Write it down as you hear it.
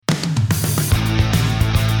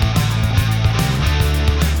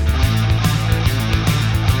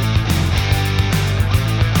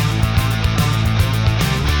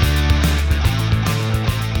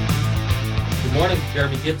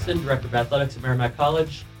Gibson, Director of Athletics at Merrimack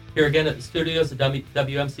College. Here again at the studios of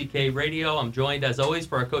WMCK Radio. I'm joined, as always,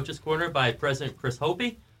 for our Coaches Corner by President Chris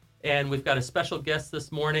Hopey. And we've got a special guest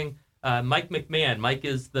this morning, Mike McMahon. Mike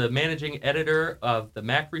is the managing editor of the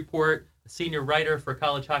MAC Report, senior writer for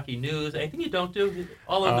College Hockey News. Anything you don't do?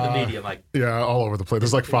 All over the media, Mike. Yeah, all over the place.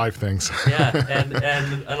 There's like 5 things. Yeah, and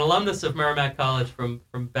an alumnus of Merrimack College from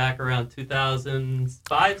back around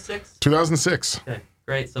 2005, 6? 2006. Okay,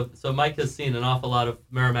 great. So Mike has seen an awful lot of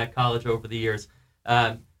Merrimack College over the years.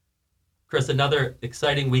 Chris, another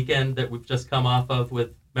exciting weekend that we've just come off of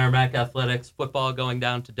with Merrimack Athletics football going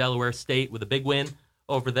down to Delaware State with a big win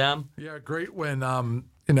over them. Yeah, great win. The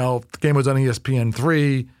game was on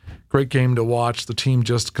ESPN3. Great game to watch. The team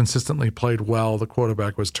just consistently played well. The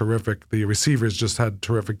quarterback was terrific. The receivers just had a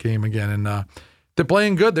terrific game again. And they're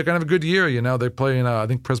playing good. They're going to have a good year. They play in, I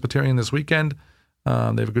think, Presbyterian this weekend. They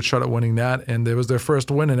have a good shot at winning that. And it was their first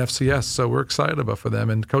win in FCS, so we're excited for them.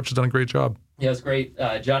 And the coach has done a great job. Yeah, it was great.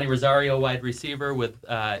 Johnny Rosario, wide receiver, with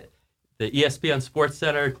the ESPN Sports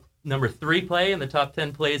Center number 3 play in the top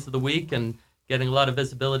 10 plays of the week and getting a lot of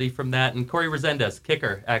visibility from that. And Corey Resendez,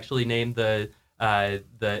 kicker, actually named the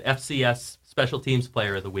FCS Special Teams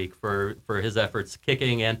Player of the Week for his efforts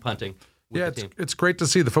kicking and punting. Yeah, it's great to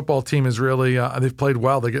see. The football team is really, they've played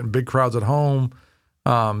well. They're getting big crowds at home.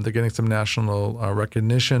 They're getting some national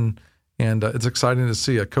recognition, and it's exciting to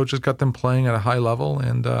see. A coach has got them playing at a high level,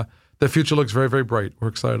 and their future looks very, very bright. We're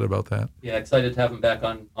excited about that. Yeah, excited to have them back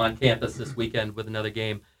on campus this weekend with another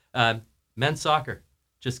game. Men's soccer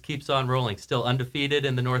just keeps on rolling, still undefeated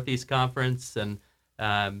in the Northeast Conference, and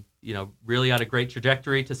really on a great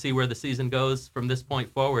trajectory to see where the season goes from this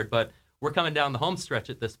point forward. But we're coming down the home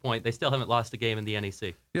stretch at this point. They still haven't lost a game in the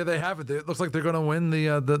NEC. Yeah, they haven't. It looks like they're going to win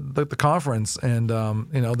the conference, and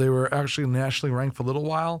they were actually nationally ranked for a little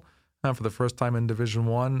while, for the first time in Division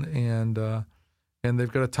I, and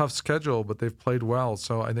they've got a tough schedule, but they've played well.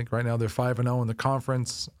 So I think right now they're 5-0 in the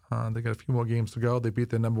conference. They got a few more games to go. They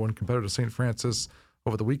beat their number 1 competitor, St. Francis,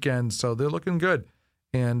 over the weekend, so they're looking good.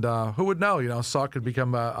 And who would know? Soccer could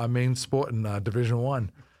become a main sport in Division I.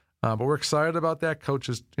 But we're excited about that. Coach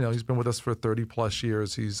is, he's been with us for 30+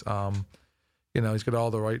 years. He's, he's got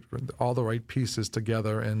all the right pieces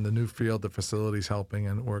together, and the new field, the facilities helping,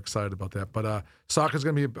 and we're excited about that. But soccer is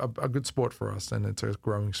going to be a good sport for us, and it's a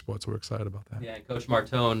growing sport, so we're excited about that. Yeah, and Coach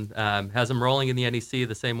Martone has him rolling in the NEC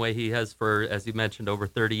the same way he has for, as you mentioned, over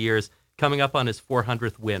 30 years. Coming up on his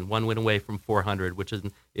 400th win, 1 win away from 400, which is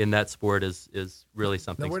in that sport is really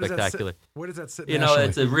something spectacular. Where does that sit?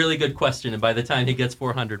 It's a really good question, and by the time he gets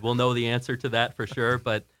 400, we'll know the answer to that for sure.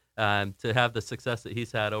 But to have the success that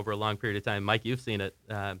he's had over a long period of time, Mike, you've seen it.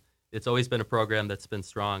 It's always been a program that's been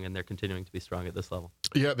strong, and they're continuing to be strong at this level.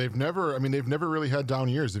 Yeah, they've never really had down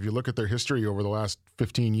years. If you look at their history over the last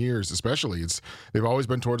 15 years, especially, they've always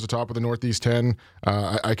been towards the top of the Northeast 10.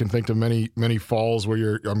 I can think of many falls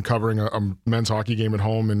where I'm covering a men's hockey game at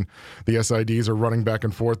home, and the SIDs are running back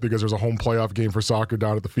and forth because there's a home playoff game for soccer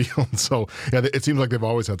down at the field. So, yeah, it seems like they've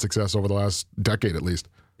always had success over the last decade at least.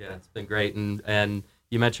 Yeah, it's been great. And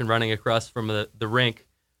you mentioned running across from the rink.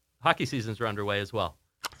 Hockey seasons are underway as well.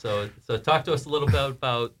 So talk to us a little bit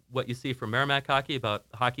about what you see from Merrimack Hockey, about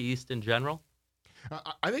Hockey East in general.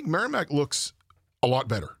 I think Merrimack looks a lot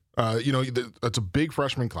better. It's a big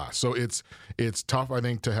freshman class, so it's tough, I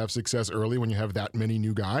think, to have success early when you have that many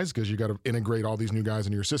new guys, because you got to integrate all these new guys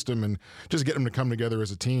into your system and just get them to come together as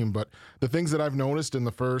a team. But the things that I've noticed in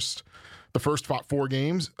the first 4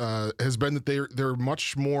 games has been that they're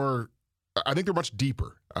much more. I think they're much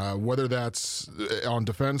deeper, whether that's on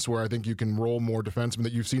defense, where I think you can roll more defensemen,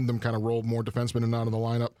 that you've seen them kind of roll more defensemen in and out of the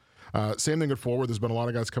lineup. Same thing at forward. There's been a lot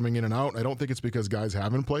of guys coming in and out. I don't think it's because guys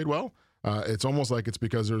haven't played well. It's almost like it's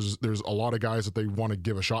because there's a lot of guys that they want to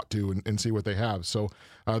give a shot to and see what they have. So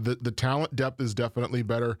the talent depth is definitely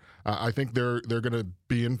better. I think they're going to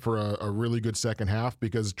be in for a really good second half,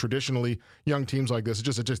 because traditionally young teams like this, it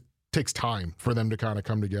just takes time for them to kind of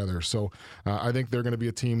come together. So I think they're going to be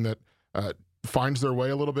a team that finds their way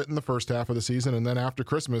a little bit in the first half of the season, and then after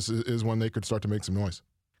Christmas is when they could start to make some noise.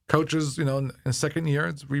 Coaches, in the second year,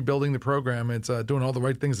 it's rebuilding the program. It's doing all the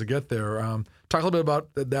right things to get there. Talk a little bit about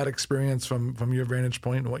that experience from your vantage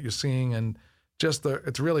point and what you're seeing, and just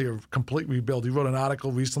it's really a complete rebuild. You wrote an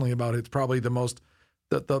article recently about it. It's probably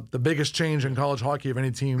the biggest change in college hockey of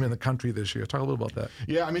any team in the country this year. Talk a little about that.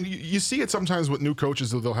 Yeah, I mean, you see it sometimes with new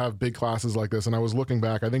coaches, they'll have big classes like this. And I was looking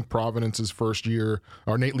back, I think Providence's first year,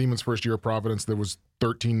 or Nate Lehman's first year at Providence, there was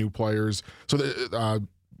 13 new players. So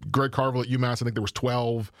Greg Carvel at UMass, I think there was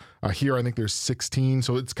 12. Here, I think there's 16.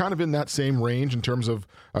 So it's kind of in that same range in terms of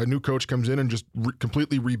a new coach comes in and just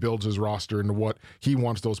completely rebuilds his roster into what he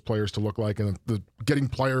wants those players to look like, and getting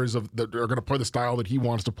players that are going to play the style that he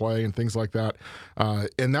wants to play and things like that.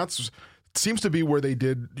 And that's seems to be where they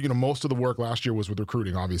did, most of the work last year was with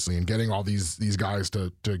recruiting, obviously, and getting all these guys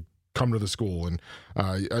to come to the school. And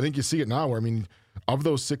I think you see it now where, of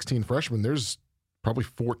those 16 freshmen, there's probably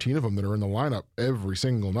 14 of them that are in the lineup every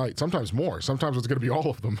single night, sometimes more. Sometimes it's going to be all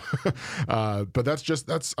of them. But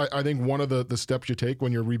that's I think one of the steps you take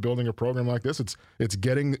when you're rebuilding a program like this. It's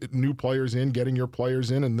getting new players in, getting your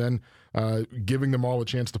players in, and then giving them all a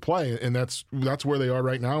chance to play. And that's where they are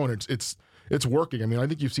right now, and it's working. I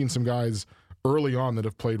think you've seen some guys early on that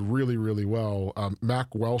have played really, really well. Mac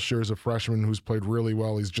Welsher is a freshman who's played really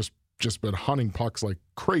well. He's just been hunting pucks like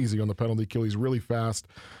crazy on the penalty kill. He's really fast.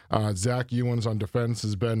 Zach Ewens on defense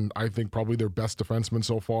has been, I think, probably their best defenseman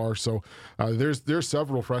so far. So there's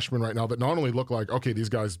several freshmen right now that not only look like, okay, these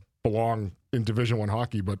guys belong in Division I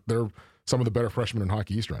hockey, but they're some of the better freshmen in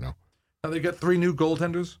Hockey East right now. Now they got 3 new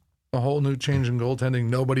goaltenders, a whole new change in goaltending,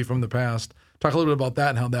 nobody from the past. Talk a little bit about that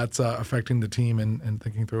and how that's affecting the team and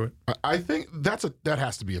thinking through it. I think that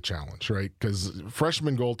has to be a challenge, right? Because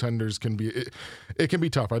freshman goaltenders can be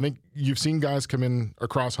tough. I think you've seen guys come in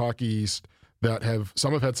across Hockey East that have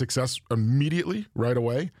had success immediately, right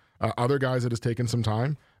away. Other guys it has taken some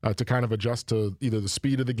time to kind of adjust to either the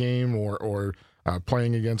speed of the game or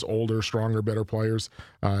playing against older, stronger, better players.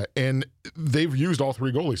 And they've used all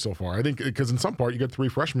 3 goalies so far. I think because in some part you get 3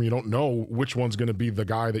 freshmen, you don't know which one's going to be the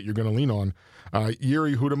guy that you're going to lean on.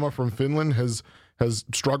 Jiri Hudema from Finland has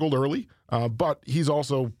struggled early, but he's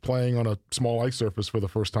also playing on a small ice surface for the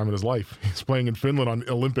first time in his life. He's playing in Finland on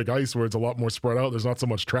Olympic ice where it's a lot more spread out. There's not so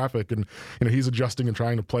much traffic, and he's adjusting and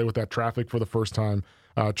trying to play with that traffic for the first time.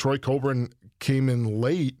 Troy Coburn came in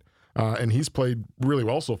late, and he's played really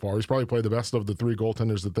well so far. He's probably played the best of the 3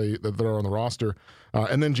 goaltenders that are on the roster.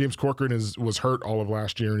 And then James Corcoran was hurt all of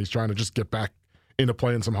last year, and he's trying to just get back into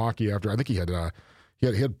playing some hockey after I think he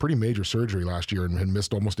had pretty major surgery last year and had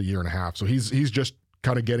missed almost a year and a half. So he's just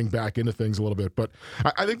kind of getting back into things a little bit. But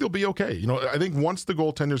I think they'll be okay. I think once the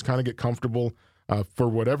goaltenders kind of get comfortable, for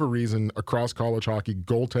whatever reason, across college hockey,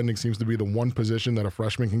 goaltending seems to be the one position that a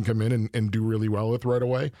freshman can come in and do really well with right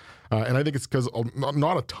away. And I think it's because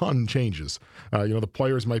not a ton changes. The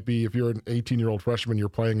players might be, if you're an 18-year-old freshman, you're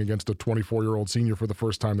playing against a 24-year-old senior for the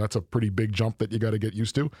first time. That's a pretty big jump that you got to get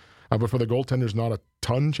used to. But for the goaltenders, not a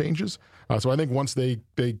ton changes. So I think once they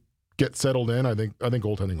get settled in, I think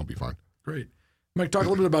goaltending will be fine. Great. Mike, talk a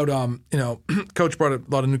little bit about, Coach brought a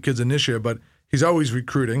lot of new kids in this year, but he's always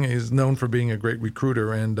recruiting. He's known for being a great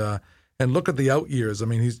recruiter, and look at the out years.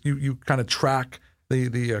 You kind of track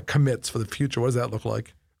the commits for the future. What does that look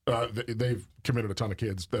like? They've committed a ton of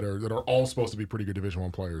kids that are all supposed to be pretty good Division I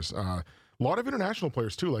players. A lot of international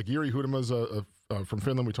players too, like Jiri Hudema's from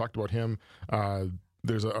Finland. We talked about him.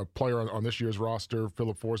 There's a player on this year's roster,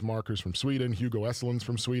 Philip Forsmark, who's from Sweden. Hugo Esselin's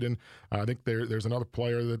from Sweden. I think there's another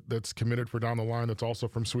player that's committed for down the line that's also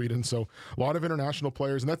from Sweden. So a lot of international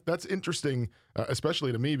players, and that's interesting,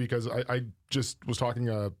 especially to me, because I just was talking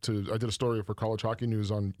I did a story for College Hockey News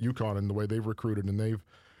on UConn and the way they've recruited, and they've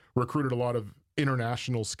recruited a lot of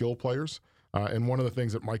international skill players. And one of the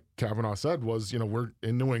things that Mike Cavanaugh said was, we're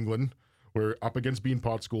in New England. We're up against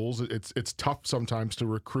Beanpot schools. It's tough sometimes to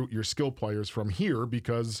recruit your skill players from here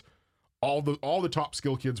because all the top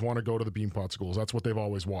skill kids want to go to the Beanpot schools. That's what they've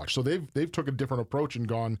always watched. So they've took a different approach and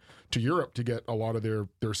gone to Europe to get a lot of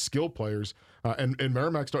their skill players. And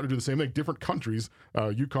Merrimack started to do the same thing. Different countries.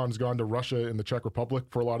 UConn's gone to Russia and the Czech Republic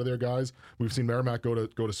for a lot of their guys. We've seen Merrimack go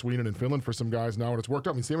to Sweden and Finland for some guys now, and it's worked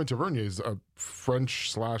out. Simon Tavernier is a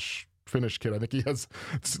French/Finnish kid. I think he has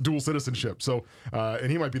dual citizenship. So,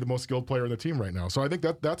 and he might be the most skilled player in the team right now. So I think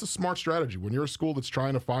that's a smart strategy. When you're a school that's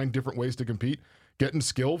trying to find different ways to compete, getting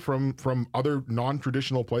skill from other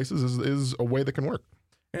non-traditional places is a way that can work.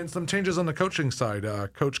 And some changes on the coaching side.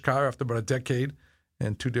 Coach Carr, after about a decade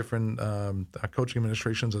and 2 different coaching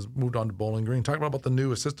administrations, has moved on to Bowling Green. Talk about the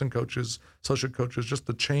new assistant coaches, associate coaches, just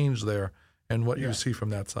the change there and what you see from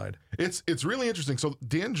that side. It's really interesting. So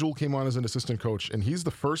Dan Jewell came on as an assistant coach, and he's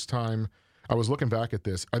the first time, I was looking back at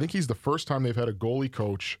this, I think he's the first time they've had a goalie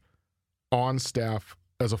coach on staff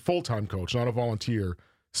as a full-time coach, not a volunteer,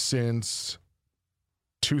 since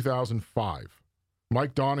 2005.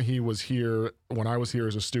 Mike Donahue was here when I was here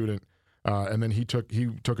as a student, and then he took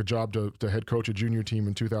a job to head coach a junior team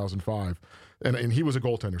in 2005, and he was a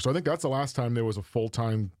goaltender. So I think that's the last time there was a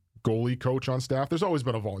full-time goalie coach on staff. There's always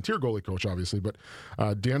been a volunteer goalie coach, obviously, but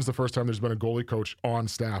Dan's the first time there's been a goalie coach on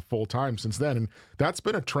staff full time since then. And that's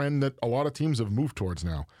been a trend that a lot of teams have moved towards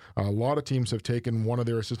now. A lot of teams have taken one of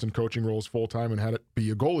their assistant coaching roles full time and had it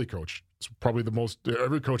be a goalie coach. It's probably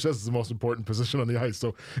every coach says it's the most important position on the ice.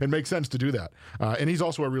 So it makes sense to do that. And he's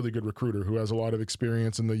also a really good recruiter who has a lot of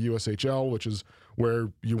experience in the USHL, which is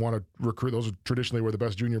where you want to recruit. Those are traditionally where the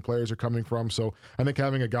best junior players are coming from. So I think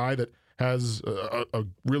having a guy that has a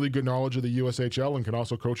really good knowledge of the USHL and can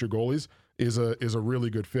also coach your goalies is a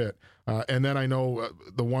really good fit. And then I know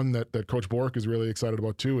the one that Coach Bork is really excited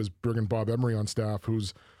about too is bringing Bob Emery on staff,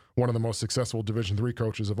 who's one of the most successful Division III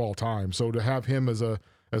coaches of all time. So to have him as a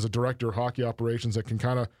director of hockey operations that can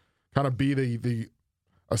kind of be the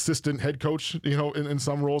assistant head coach, in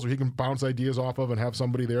some roles where he can bounce ideas off of and have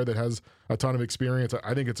somebody there that has a ton of experience,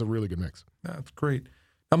 I think it's a really good mix. That's great.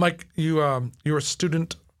 Now, Mike, you're a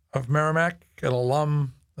student of Merrimack, an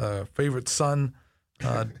alum, favorite son,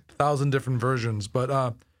 1,000 different versions. But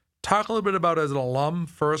talk a little bit about, as an alum,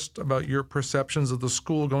 first, about your perceptions of the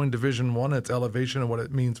school going Division I, its elevation, and what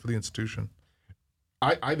it means for the institution.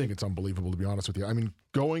 I think it's unbelievable, to be honest with you. I mean,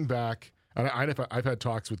 going back, and I've had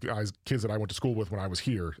talks with kids that I went to school with when I was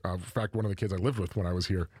here. In fact, one of the kids I lived with when I was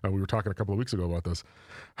here, we were talking a couple of weeks ago about this,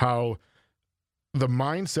 how the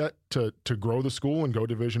mindset to grow the school and go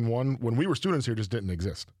Division I, when we were students here, just didn't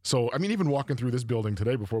exist. So, I mean, even walking through this building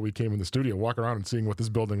today before we came in the studio, walking around and seeing what this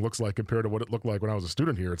building looks like compared to what it looked like when I was a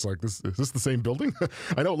student here, it's like, is this the same building?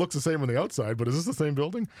 I know it looks the same on the outside, but is this the same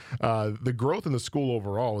building? The growth in the school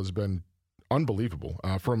overall has been unbelievable,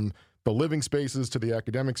 from the living spaces to the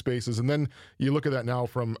academic spaces. And then you look at that now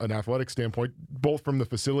from an athletic standpoint, both from the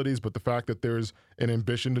facilities, but the fact that there's an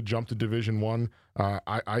ambition to jump to Division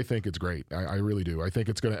I think it's great. I really do. I think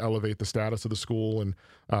it's going to elevate the status of the school.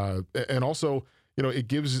 And also, it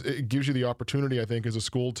gives you the opportunity, I think, as a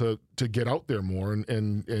school to get out there more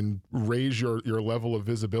and raise your level of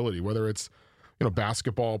visibility, whether it's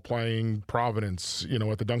basketball playing Providence,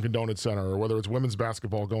 at the Dunkin' Donuts Center, or whether it's women's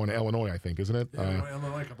basketball going to Illinois, I think, isn't it? Yeah,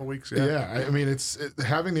 Illinois a couple of weeks. Yeah, I mean, it's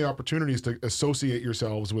having the opportunities to associate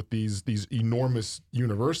yourselves with these enormous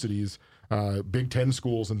universities, Big Ten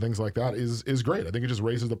schools, and things like that is great. I think it just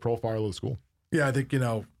raises the profile of the school. Yeah, I think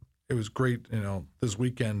it was great. This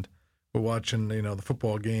weekend we're watching the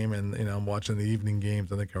football game, and I'm watching the evening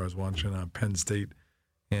games. I think I was watching Penn State,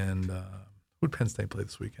 and who did Penn State play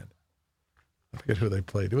this weekend? I forget who they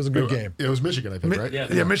played. It was a good game. It was Michigan, I think, right?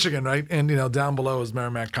 Yeah, Michigan, right? And down below is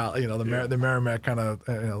Merrimack College. The Merrimack kind of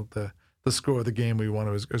the score of the game we won.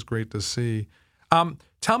 It was great to see.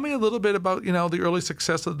 Tell me a little bit about the early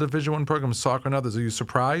success of the Division I program, soccer and others. Are you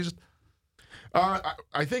surprised?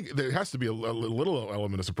 I think there has to be a little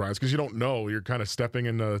element of surprise because you don't know. You're kind of stepping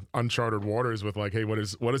into uncharted waters with like, hey, what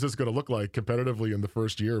is this going to look like competitively in the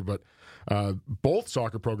first year? But both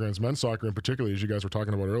soccer programs, men's soccer in particular, as you guys were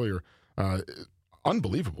talking about earlier,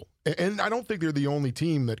 unbelievable. And I don't think they're the only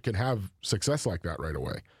team that can have success like that right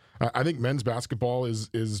away. I think men's basketball is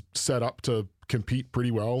set up to compete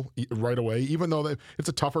pretty well right away, even though it's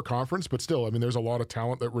a tougher conference, but still, I mean, there's a lot of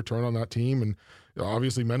talent that return on that team. And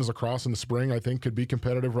obviously men's lacrosse in the spring, I think, could be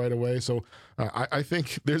competitive right away. So I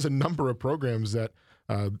think there's a number of programs that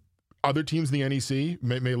other teams in the NEC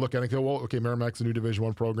may look at and go, well, okay, Merrimack's a new Division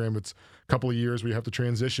I program. It's a couple of years. We have to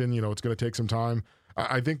transition. It's going to take some time.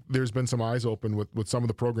 I think there's been some eyes open with some of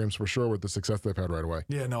the programs for sure with the success they've had right away.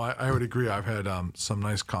 Yeah, no, I would agree. I've had some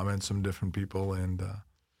nice comments from different people, and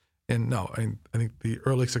no, I think the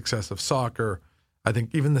early success of soccer, I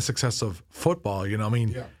think even the success of football.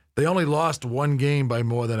 They only lost one game by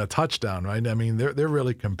more than a touchdown, right? I mean, they're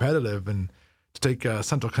really competitive, and to take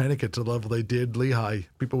Central Connecticut to the level they did, Lehigh,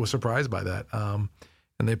 people were surprised by that.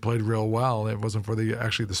 And they played real well. It wasn't for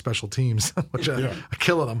the special teams, which are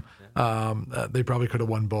killing them. They probably could have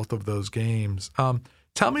won both of those games.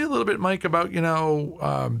 Tell me a little bit, Mike, about you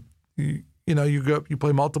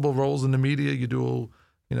play multiple roles in the media. You do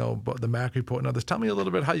the Mac Report and others. Tell me a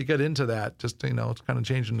little bit how you get into that. Just it's kind of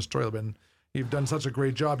changing the story a little bit. You've done such a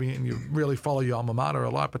great job, and you really follow your alma mater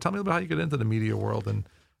a lot. But tell me a little bit how you get into the media world and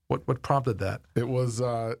what prompted that? It was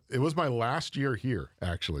my last year here,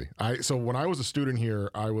 actually. So when I was a student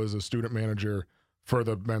here, I was a student manager for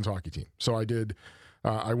the men's hockey team. So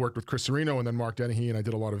I worked with Chris Serino and then Mark Dennehy, and I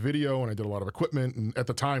did a lot of video and I did a lot of equipment. And at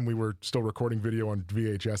the time, we were still recording video on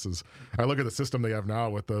VHSs. I look at the system they have now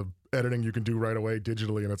with the editing you can do right away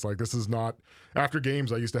digitally, and it's like, this is not. After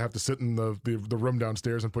games, I used to have to sit in the room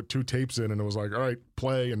downstairs and put 2 tapes in, and it was like, all right,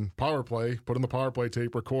 play and power play, put in the power play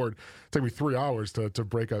tape, record. It took me 3 hours to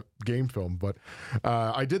break up game film. But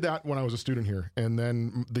I did that when I was a student here. And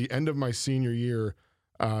then the end of my senior year,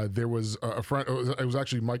 there was a friend. It was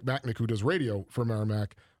actually Mike Macknick, who does radio for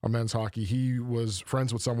Merrimack on men's hockey. He was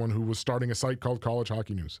friends with someone who was starting a site called College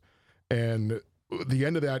Hockey News. And the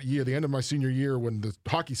end of that year, the end of my senior year, when the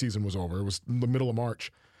hockey season was over, it was in the middle of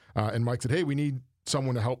March. And Mike said, "Hey, we need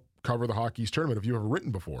someone to help cover the hockey East tournament. Have you ever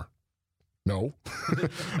written before?" No,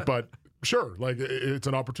 but sure. Like, it's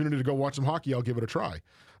an opportunity to go watch some hockey. I'll give it a try.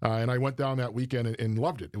 And I went down that weekend and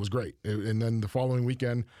loved it. It was great. And then the following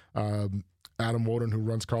weekend, Adam Woden, who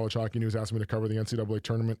runs College Hockey News, asked me to cover the NCAA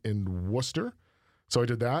tournament in Worcester. So I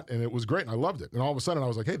did that, and it was great, and I loved it. And all of a sudden, I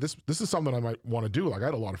was like, hey, this is something I might want to do. Like, I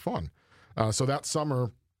had a lot of fun. So that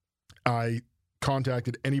summer, I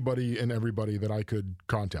contacted anybody and everybody that I could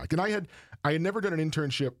contact. And I had never done an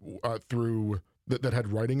internship through that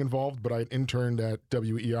had writing involved, but I had interned at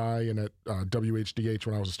WEI and at WHDH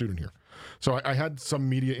when I was a student here. So I had some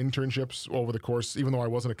media internships over the course. Even though I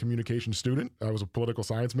wasn't a communication student, I was a political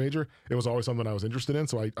science major. It was always something I was interested in.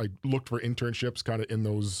 So I looked for internships kind of in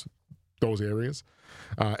those areas.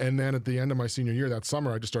 And then at the end of my senior year that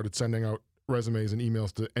summer, I just started sending out resumes and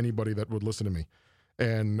emails to anybody that would listen to me.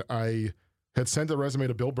 And I had sent a resume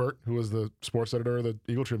to Bill Burt, who was the sports editor of the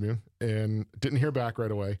Eagle Tribune, and didn't hear back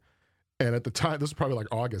right away. And at the time, this was probably like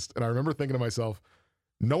August, and I remember thinking to myself,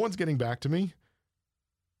 no one's getting back to me.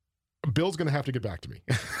 Bill's going to have to get back to me.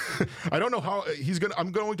 I don't know how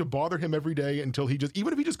I'm going to bother him every day until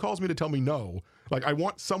even if he just calls me to tell me no, like, I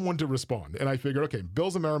want someone to respond. And I figured, okay,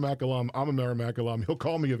 Bill's a Merrimack alum. I'm a Merrimack alum. He'll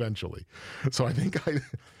call me eventually. So I think I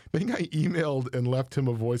emailed and left him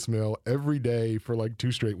a voicemail every day for like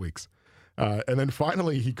 2 straight weeks. And then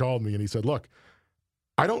finally he called me and he said, look,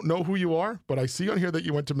 I don't know who you are, but I see on here that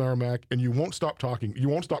you went to Merrimack and you won't stop talking. You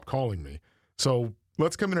won't stop calling me. So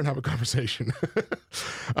let's come in and have a conversation.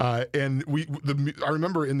 And I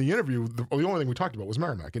remember in the interview, the only thing we talked about was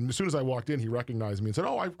Merrimack. And as soon as I walked in, he recognized me and said,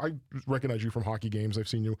 "Oh, I recognize you from hockey games. I've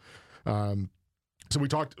seen you." So we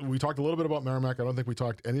talked a little bit about Merrimack. I don't think we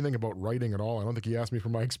talked anything about writing at all. I don't think he asked me for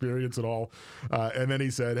my experience at all. And then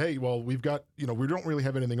he said, "Hey, well, we've got, we don't really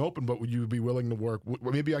have anything open, but would you be willing to work?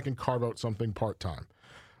 Maybe I can carve out something part-time."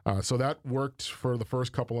 So that worked for the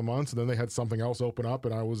first couple of months, and then they had something else open up,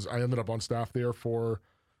 and I ended up on staff there for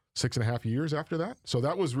 6.5 years after that. So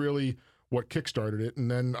that was really what kickstarted it. And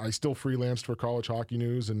then I still freelanced for College Hockey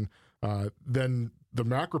News, and then the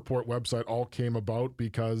Mac Report website all came about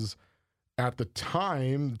because at the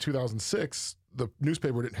time, 2006, the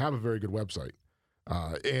newspaper didn't have a very good website.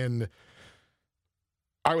 And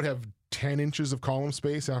I would have 10 inches of column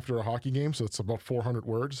space after a hockey game, so it's about 400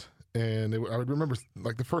 words. And I would remember,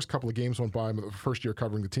 like, the first couple of games went by, the first year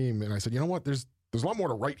covering the team, and I said, you know what, there's a lot more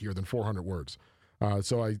to write here than 400 words.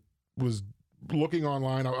 So I was looking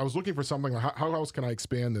online. I was looking for something, like, how else can I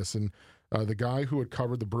expand this? And the guy who had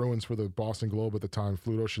covered the Bruins for the Boston Globe at the time,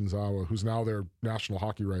 Fluto Shinzawa, who's now their national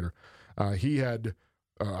hockey writer, he had,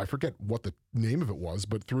 I forget what the name of it was,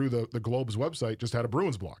 but through the Globe's website just had a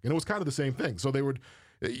Bruins block. And it was kind of the same thing. So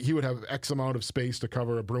he would have X amount of space to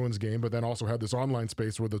cover a Bruins game, but then also had this online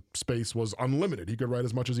space where the space was unlimited. He could write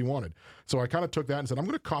as much as he wanted. So I kind of took that and said, I'm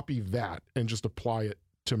going to copy that and just apply it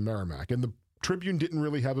to Merrimack. And the Tribune didn't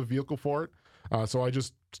really have a vehicle for it. So I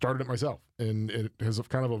just started it myself. And it has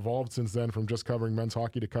kind of evolved since then from just covering men's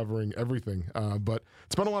hockey to covering everything. But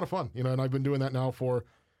it's been a lot of fun, and I've been doing that now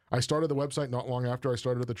I started the website not long after I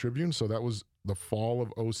started at the Tribune. So that was the fall of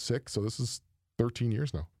 2006. So this is 13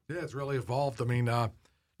 years now. Yeah, it's really evolved. I mean,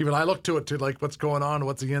 even I look to it to like what's going on,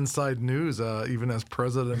 what's the inside news, even as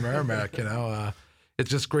president of Merrimack, it's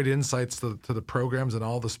just great insights to the programs and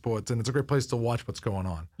all the sports. And it's a great place to watch what's going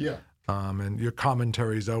on. Yeah. And your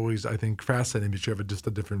commentary is always, I think, fascinating because you have just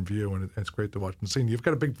a different view, and it's great to watch and see. And you've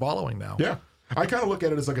got a big following now. Yeah. I kind of look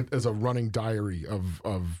at it as a running diary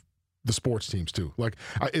of the sports teams too. Like,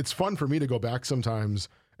 it's fun for me to go back sometimes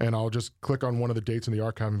and I'll just click on one of the dates in the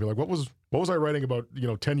archive and be like, what was I writing about,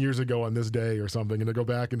 10 years ago on this day or something, and to go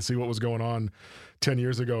back and see what was going on 10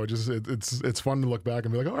 years ago. It's fun to look back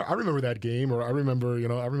and be like, oh, I remember that game, or I remember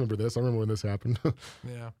this. I remember when this happened.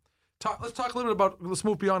 Yeah. Let's talk a little bit let's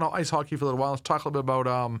move beyond ice hockey for a little while. Let's talk a little bit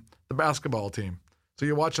about the basketball team. So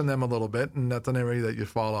you're watching them a little bit, and that's an area that you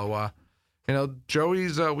follow.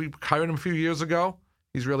 Joey's, we hired him a few years ago.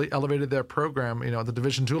 He's really elevated their program, at the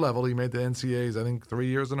Division II level. He made the NCAAs, I think, 3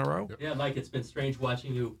 years in a row. Yeah, Mike, it's been strange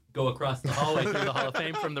watching you go across the hallway through the Hall of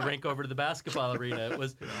Fame from the rink over to the basketball arena.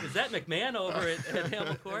 Was that McMahon over at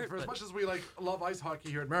Hamel Court? As much as we love ice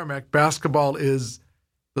hockey here at Merrimack, basketball is,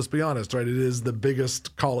 let's be honest, right? It is the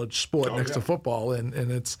biggest college sport next to football, and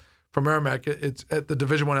it's for Merrimack. It's at the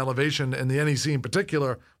Division I elevation, and the NEC in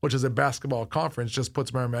particular, which is a basketball conference, just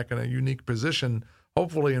puts Merrimack in a unique position.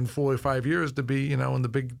 Hopefully, in 4 or 5 years, to be in the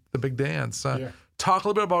big dance. talk a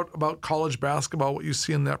little bit about college basketball, what you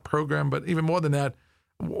see in that program, but even more than that,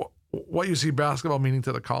 what you see basketball meaning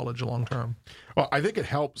to the college long term. Well, I think it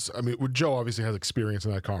helps. I mean, Joe obviously has experience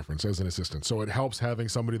in that conference as an assistant, so it helps having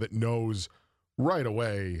somebody that knows right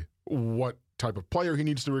away what type of player he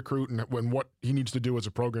needs to recruit and what he needs to do as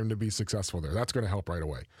a program to be successful there. That's going to help right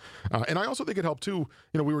away. And I also think it helped too.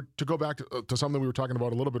 We were to go back to something we were talking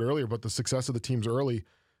about a little bit earlier, but the success of the teams early.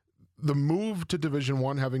 The move to Division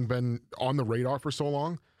I, having been on the radar for so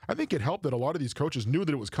long, I think it helped that a lot of these coaches knew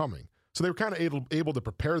that it was coming. So they were kind of able to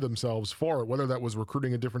prepare themselves for it, whether that was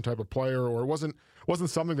recruiting a different type of player or it wasn't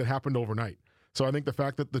something that happened overnight. So I think the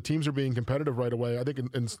fact that the teams are being competitive right away, I think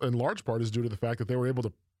in large part is due to the fact that they were able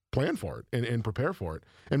to plan for it and prepare for it.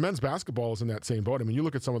 And men's basketball is in that same boat. I mean, you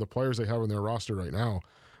look at some of the players they have on their roster right now.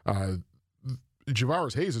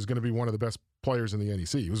 Javaris Hayes is going to be one of the best players in the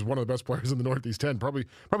NEC. He was one of the best players in the Northeast 10, probably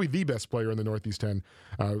the best player in the Northeast 10.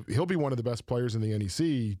 He'll be one of the best players in the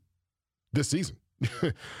NEC this season.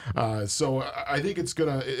 So I think it's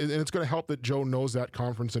gonna help that Joe knows that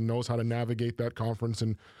conference and knows how to navigate that conference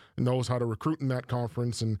and knows how to recruit in that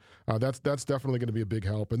conference, and that's definitely going to be a big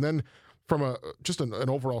help. And then from just an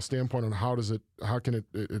overall standpoint on how can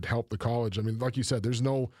it help the college? I mean, like you said, there's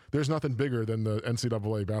nothing bigger than the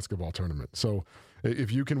NCAA basketball tournament. So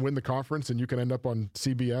if you can win the conference and you can end up on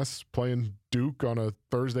CBS playing Duke on a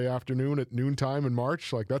Thursday afternoon at noontime in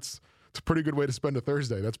March, like it's a pretty good way to spend a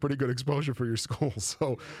Thursday. That's pretty good exposure for your school.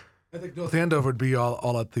 So I think North Andover would be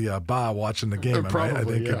all at the bar watching the game. Probably, I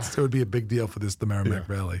think it would be a big deal for the Merrimack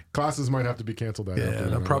Valley. Classes might have to be canceled that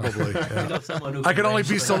afternoon. Yeah, probably. Yeah. Someone I can only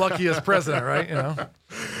be so lucky as president, right?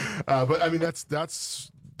 But I mean,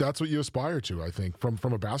 that's what you aspire to. I think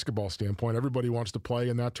from a basketball standpoint, everybody wants to play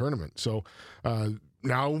in that tournament. So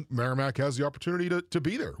now Merrimack has the opportunity to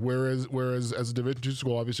be there. Whereas as a Division II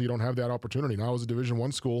school, obviously you don't have that opportunity. Now as a Division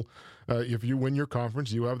I school, if you win your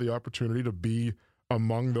conference, you have the opportunity to be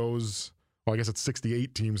among those. Well, I guess it's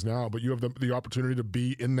 68 teams now, but you have the opportunity to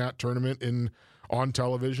be in that tournament on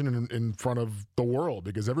television and in front of the world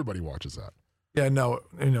because everybody watches that. Yeah, no,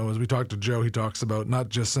 as we talk to Joe, he talks about not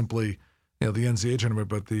just simply the NCAA tournament,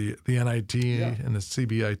 but the NIT and the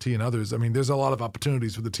CBIT and others. I mean, there's a lot of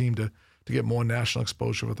opportunities for the team to get more national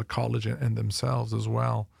exposure with the college and themselves as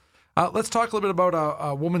well. Let's talk a little bit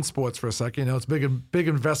about women's sports for a second. It's big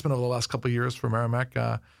investment over the last couple of years for Merrimack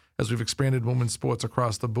as we've expanded women's sports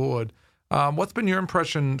across the board. What's been your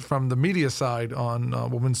impression from the media side on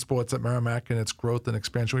women's sports at Merrimack and its growth and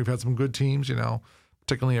expansion? We've had some good teams,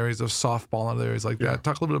 particularly areas of softball and other areas like that.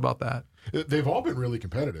 Talk a little bit about that. They've all been really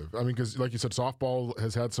competitive. I mean, because like you said, softball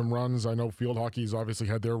has had some runs. I know field hockey's obviously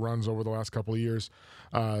had their runs over the last couple of years.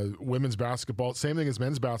 Women's basketball, same thing as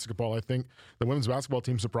men's basketball. I think the women's basketball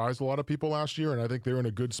team surprised a lot of people last year, and I think they're in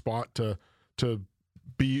a good spot to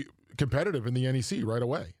be competitive in the NEC right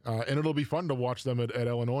away. And it'll be fun to watch them at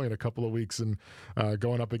Illinois in a couple of weeks and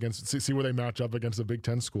going up against, see where they match up against a Big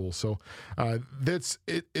Ten school. So it's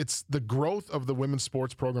the growth of the women's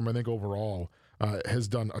sports program, I think, overall has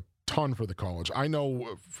done a ton for the college. I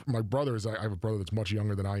know my brothers, I have a brother that's much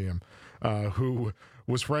younger than I am, who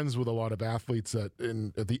was friends with a lot of athletes at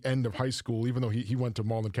the end of high school, even though he went to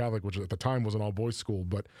Malden Catholic, which at the time was an all-boys school.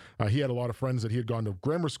 But he had a lot of friends that he had gone to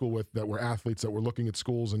grammar school with that were athletes that were looking at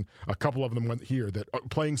schools, and a couple of them went here that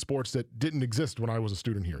playing sports that didn't exist when I was a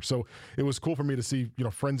student here. So it was cool for me to see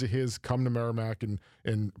friends of his come to Merrimack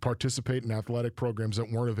and participate in athletic programs that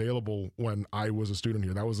weren't available when I was a student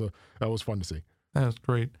here. That was fun to see. That's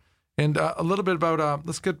great. And a little bit about,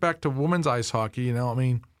 let's get back to women's ice hockey.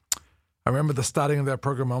 I remember the starting of that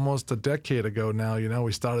program almost a decade ago now.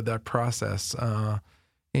 We started that process.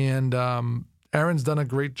 And Erin's done a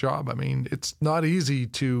great job. I mean, it's not easy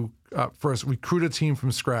to first recruit a team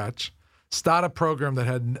from scratch, start a program that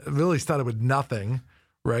had really started with nothing,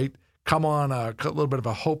 right? Come on a little bit of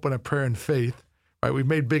a hope and a prayer and faith. Right, we've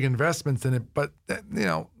made big investments in it, but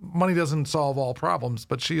money doesn't solve all problems.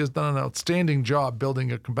 But she has done an outstanding job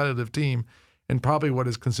building a competitive team in probably what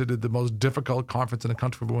is considered the most difficult conference in the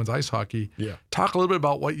country for women's ice hockey. Yeah. Talk a little bit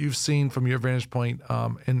about what you've seen from your vantage point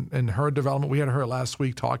in her development. We had her last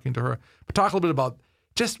week talking to her, but talk a little bit about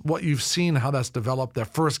just what you've seen, how that's developed. Their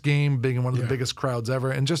first game being in one of the biggest crowds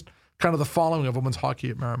ever, and just kind of the following of women's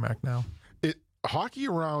hockey at Merrimack now. Hockey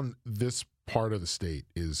around this part of the state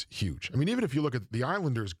is huge. I mean, even if you look at the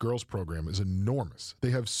Islanders girls program is enormous. They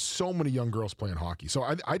have so many young girls playing hockey. So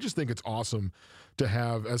I just think it's awesome to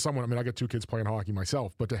have, as someone, I mean, I got 2 kids playing hockey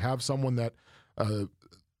myself, but to have someone that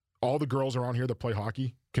all the girls around here that play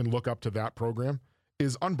hockey can look up to that program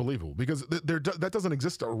is unbelievable because that doesn't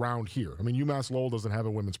exist around here. I mean, UMass Lowell doesn't have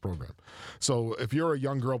a women's program. So if you're a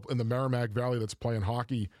young girl in the Merrimack Valley that's playing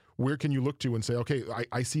hockey where can you look to and say, okay,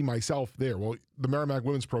 I see myself there? Well, the Merrimack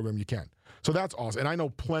women's program, you can. So that's awesome. And I know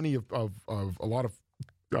plenty of a lot of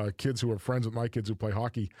kids who are friends with my kids who play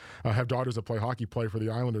hockey, have daughters that play hockey, play for the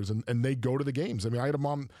Islanders, and they go to the games. I mean, I had a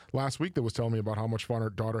mom last week that was telling me about how much fun her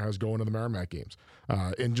daughter has going to the Merrimack games,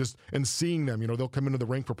 and seeing them. They'll come into the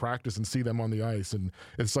rink for practice and see them on the ice, and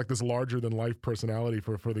it's like this larger than life personality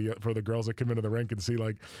for the girls that come into the rink and see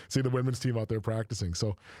the women's team out there practicing.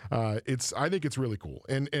 So I think it's really cool,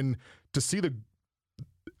 and to see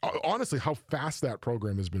honestly how fast that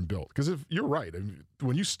program has been built. Because if you're right,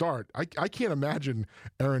 when you start, I can't imagine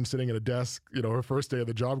Erin sitting at a desk, her first day of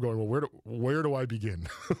the job going, well, where do I begin?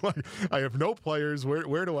 Like, I have no players.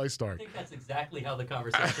 Where do I start? I think that's exactly how the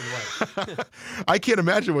conversation went. I can't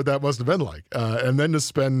imagine what that must have been like. And then to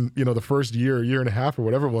spend, the first year and a half or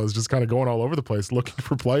whatever it was, just kind of going all over the place looking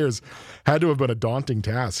for players had to have been a daunting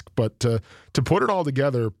task. But to put it all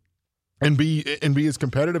together and be as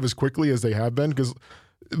competitive as quickly as they have been, because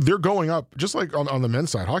they're going up, just like on the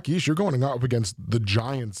men's side, Hockey East, you're going up against the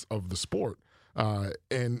giants of the sport.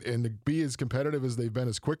 And to be as competitive as they've been,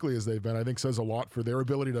 as quickly as they've been, I think says a lot for their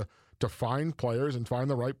ability to find players and find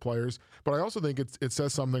the right players. But I also think it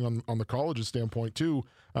says something on the college's standpoint too,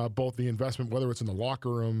 both the investment, whether it's in the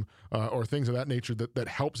locker room or things of that nature that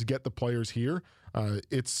helps get the players here.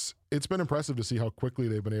 It's been impressive to see how quickly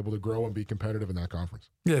they've been able to grow and be competitive in that conference.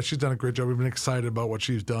 Yeah, she's done a great job. We've been excited about what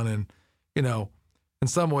she's done, and in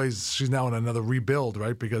some ways, she's now in another rebuild,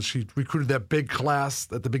 right? Because she recruited that big class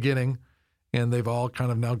at the beginning, and they've all kind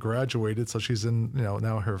of now graduated. So she's in,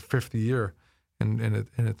 now her fifth year, and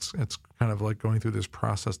it's kind of like going through this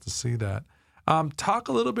process to see that. Talk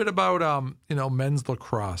a little bit about men's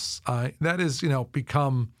lacrosse. That is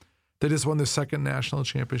become. They just won the second national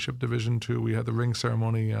championship, Division II. We had the ring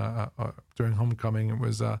ceremony during homecoming. It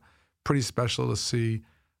was pretty special to see.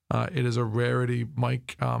 It is a rarity.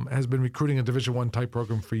 Mike has been recruiting a Division I type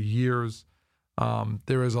program for years.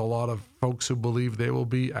 There is a lot of folks who believe they will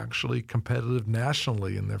be actually competitive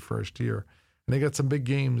nationally in their first year. And they got some big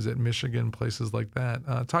games at Michigan, places like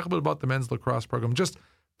that. Talk a bit about the men's lacrosse program, just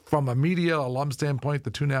from a media alum standpoint,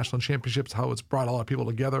 the two national championships, how it's brought a lot of people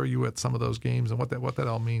together. You at some of those games and what that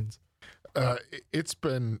all means. It's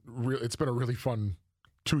been a really fun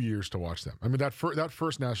 2 years to watch them. I mean, that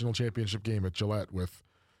first national championship game at Gillette with.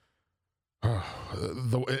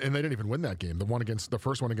 And they didn't even win that game. The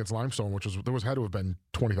first one against Limestone, which had to have been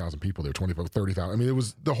 20,000 people there, 30,000. I mean, it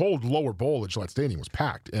was the whole lower bowl at Gillette Stadium was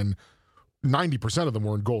packed, and 90% of them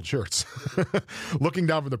were in gold shirts. Looking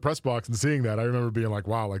down from the press box and seeing that, I remember being like,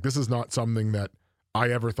 wow, like this is not something that I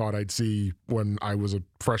ever thought I'd see when I was a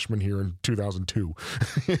freshman here in 2002.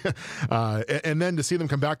 And then to see them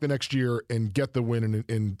come back the next year and get the win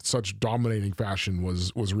in such dominating fashion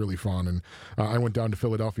was really fun. And I went down to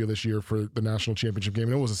Philadelphia this year for the national championship game,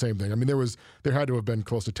 and it was the same thing. I mean, there had to have been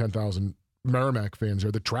close to 10,000 Merrimack fans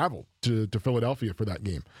there that traveled to Philadelphia for that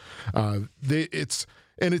game. It's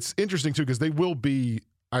interesting too because they will be,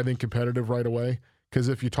 I think, competitive right away. Because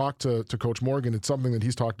if you talk to Coach Morgan, it's something that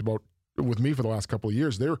he's talked about with me for the last couple of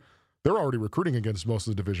years. They're already recruiting against most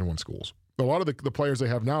of the Division I schools. A lot of the players they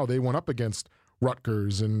have now, they went up against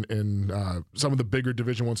Rutgers and some of the bigger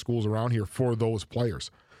Division I schools around here for those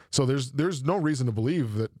players. So there's no reason to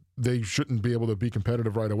believe that they shouldn't be able to be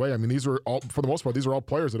competitive right away. I mean, these are all, for the most part, these are all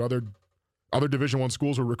players that other Division I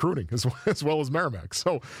schools are recruiting as well as Merrimack.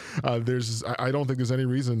 So I don't think there's any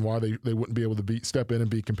reason why they wouldn't be able to step in and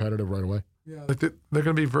be competitive right away. Yeah, they're going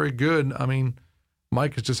to be very good. I mean,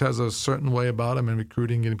 Mike just has a certain way about him in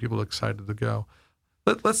recruiting, getting people excited to go.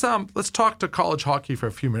 Let's talk to college hockey for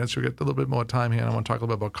a few minutes. We'll get a little bit more time here. And I want to talk a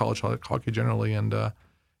little bit about college hockey generally. And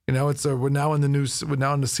we're now in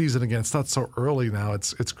the season again. It's not so early now.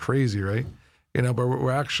 It's crazy, right? But we're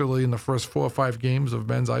actually in the first 4 or 5 games of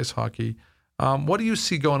men's ice hockey. What do you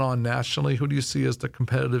see going on nationally? Who do you see as the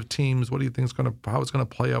competitive teams? What do you think how it's going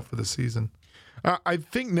to play out for the season? I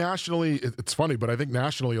think nationally, it's funny, but I think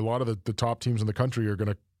nationally, a lot of the top teams in the country are going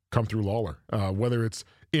to come through Lawler. Whether it's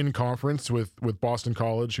in conference with Boston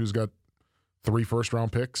College, who's got 3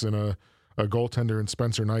 first-round picks, and a goaltender in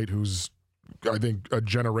Spencer Knight, who's, I think, a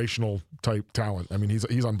generational type talent. I mean,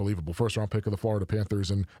 he's unbelievable. First-round pick of the Florida Panthers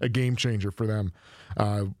and a game changer for them.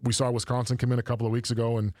 We saw Wisconsin come in a couple of weeks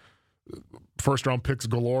ago and first-round picks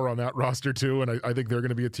galore on that roster too, and I think they're going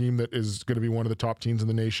to be a team that is going to be one of the top teams in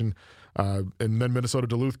the nation. And then Minnesota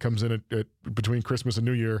Duluth comes in at between Christmas and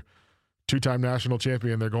New Year, 2-time national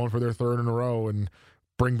champion. They're going for their 3rd in a row and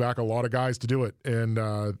bring back a lot of guys to do it. And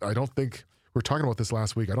I don't think we were talking about this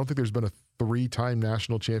last week. I don't think there's been a 3-time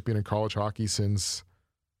national champion in college hockey since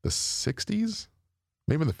the 60s,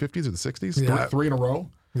 maybe in the 50s or the 60s. Yeah. 3 in a row.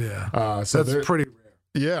 Yeah, so that's pretty rare.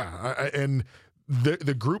 Yeah, and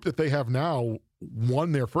the group that they have now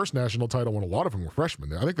won their first national title when a lot of them were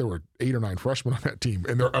freshmen. I think there were 8 or 9 freshmen on that team,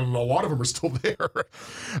 and a lot of them are still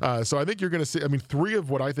there. So I think you're going to see, 3 of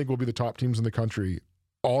what I think will be the top teams in the country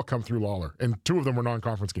all come through Lawler, and 2 of them were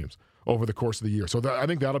non-conference games over the course of the year. So I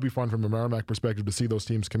think that'll be fun from a Merrimack perspective to see those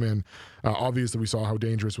teams come in. Obviously, we saw how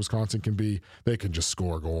dangerous Wisconsin can be. They can just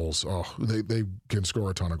score goals. Oh, they can score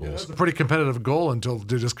a ton of goals. That's a pretty competitive goal until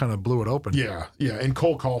they just kind of blew it open. Yeah. And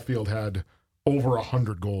Cole Caulfield had over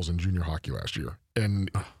 100 goals in junior hockey last year.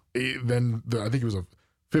 And then I think he was a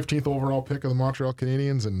 15th overall pick of the Montreal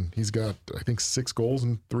Canadiens, and he's got, I think, 6 goals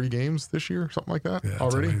in 3 games this year, something like that,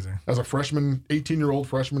 already. Amazing. As a freshman, 18-year-old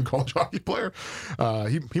freshman college hockey player.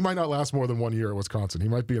 He might not last more than 1 year at Wisconsin. He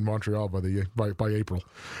might be in Montreal by April.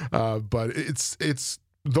 But it's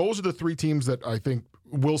those are the 3 teams that I think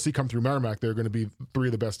we'll see come through Merrimack. They're going to be 3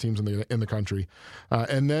 of the best teams in the country.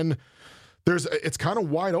 And then it's kind of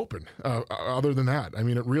wide open. Other than that,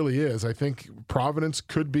 it really is. I think Providence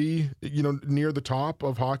could be, near the top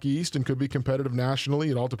of Hockey East and could be competitive nationally.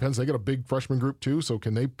 It all depends. They got a big freshman group too, so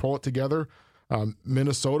can they pull it together?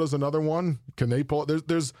 Minnesota's another one. Can they pull it?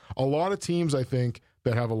 There's a lot of teams I think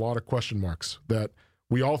that have a lot of question marks that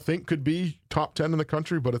we all think could be top 10 in the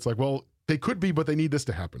country, but it's like, well, they could be, but they need this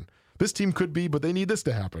to happen. This team could be, but they need this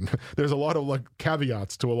to happen. There's a lot of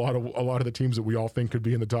caveats to a lot of the teams that we all think could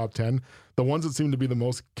be in the top 10. The ones that seem to be the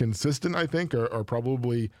most consistent, I think, are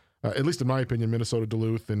probably, at least in my opinion, Minnesota,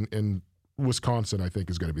 Duluth, and Wisconsin, I think,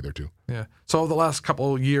 is going to be there too. Yeah. So the last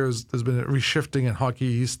couple of years, there's been a reshifting in Hockey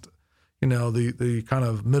East. The kind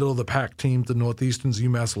of middle of the pack teams, the Northeasterns,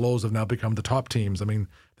 UMass Lowells have now become the top teams. I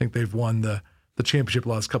think they've won the championship the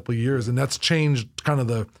last couple of years, and that's changed kind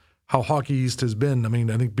of how Hockey East has been.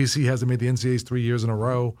 I think BC hasn't made the NCAAs 3 years in a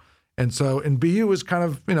row. And BU has kind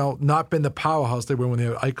of, not been the powerhouse they were when they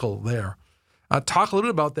had Eichel there. Talk a little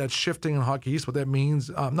bit about that shifting in Hockey East, what that means,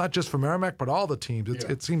 not just for Merrimack, but all the teams.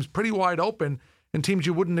 It seems pretty wide open, and teams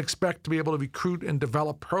you wouldn't expect to be able to recruit and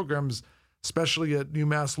develop programs, especially at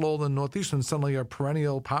UMass Lowell and Northeastern, suddenly are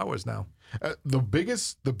perennial powers now. The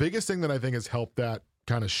biggest thing that I think has helped that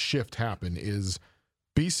kind of shift happen is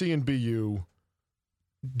BC and BU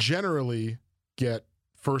generally get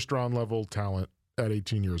first-round level talent at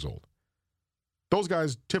 18 years old. Those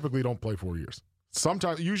guys typically don't play 4 years.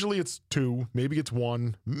 Usually it's 2, maybe it's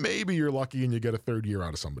 1, maybe you're lucky and you get a 3rd year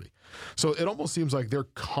out of somebody. So it almost seems like they're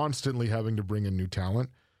constantly having to bring in new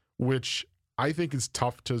talent, which I think is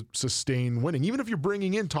tough to sustain winning. Even if you're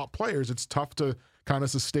bringing in top players, it's tough to kind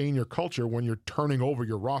of sustain your culture when you're turning over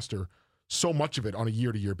your roster, so much of it on a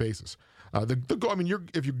year-to-year basis.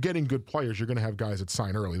 If you're getting good players, you're going to have guys that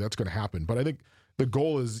sign early. That's going to happen. But I think the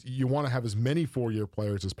goal is you want to have as many 4-year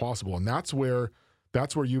players as possible, and that's where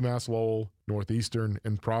UMass Lowell, Northeastern,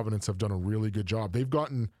 and Providence have done a really good job. They've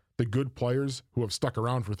gotten the good players who have stuck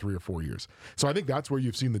around for 3 or 4 years. So I think that's where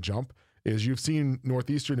you've seen the jump. Is you've seen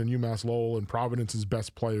Northeastern and UMass Lowell and Providence's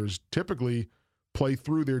best players typically play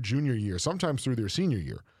through their junior year, sometimes through their senior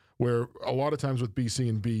year, where a lot of times with BC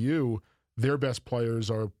and BU, their best players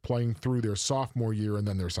are playing through their sophomore year and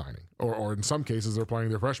then they're signing. Or in some cases, they're playing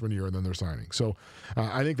their freshman year and then they're signing. So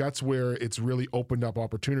I think that's where it's really opened up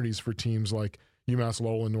opportunities for teams like UMass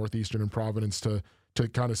Lowell and Northeastern and Providence to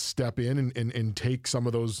kind of step in and take some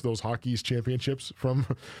of those Hockey East championships from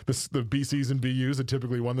the BCs and BUs that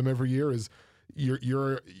typically won them every year.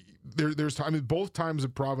 There's time. Both times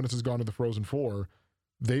that Providence has gone to the Frozen Four,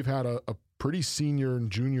 they've had a pretty senior and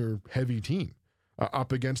junior heavy team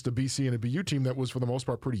up against a BC and a BU team that was for the most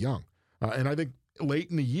part pretty young. And I think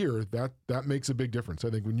late in the year that makes a big difference. I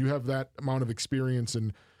think when you have that amount of experience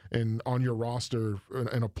and on your roster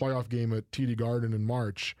in a playoff game at TD Garden in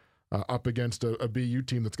March, up against a BU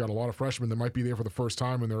team that's got a lot of freshmen that might be there for the first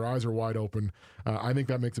time and their eyes are wide open, I think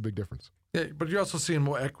that makes a big difference. Yeah, but you're also seeing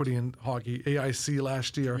more equity in hockey. AIC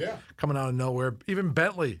last year coming out of nowhere. Even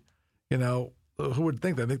Bentley, who would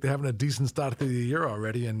think that? I think they're having a decent start to the year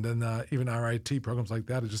already, and then even RIT programs like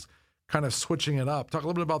that are just kind of switching it up. Talk a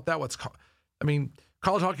little bit about that.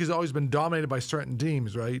 College hockey has always been dominated by certain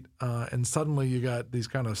teams, right? And suddenly you got these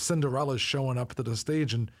kind of Cinderellas showing up to the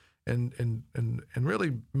stage and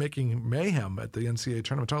really making mayhem at the NCAA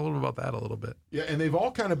tournament. Talk a little bit about that a little bit. Yeah, and they've all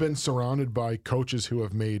kind of been surrounded by coaches who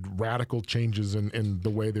have made radical changes in the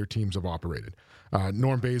way their teams have operated.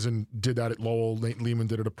 Norm Bazin did that at Lowell. Nate Lehman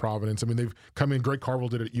did it at Providence. They've come in. Greg Carville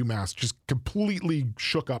did it at UMass. Just completely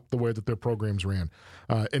shook up the way that their programs ran.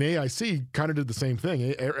 And AIC kind of did the same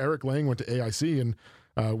thing. Eric Lang went to AIC, and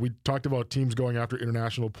we talked about teams going after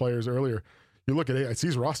international players earlier. You look at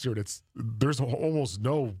AIC's roster, and there's almost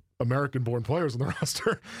no American-born players on the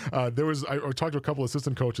roster. I talked to a couple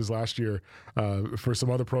assistant coaches last year for some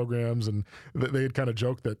other programs, and they had kind of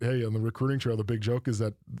joked that, hey, on the recruiting trail, the big joke is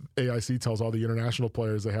that AIC tells all the international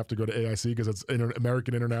players they have to go to AIC because it's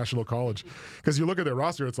American International College. Because you look at their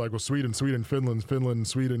roster, it's like, well, Sweden, Finland,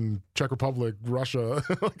 Sweden, Czech Republic, Russia.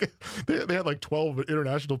 They had like 12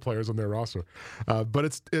 international players on their roster.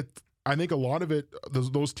 But I think a lot of it,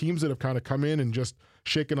 those teams that have kind of come in and just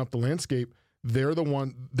shaken up the landscape, they're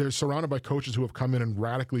surrounded by coaches who have come in and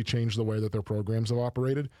radically changed the way that their programs have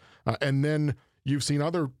operated. And then you've seen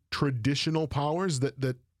other traditional powers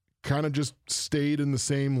that kind of just stayed in the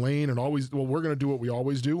same lane and always, well, we're going to do what we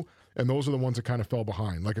always do. And those are the ones that kind of fell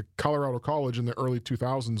behind. Like a Colorado College in the early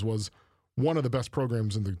 2000s was one of the best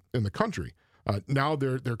programs in the country. Now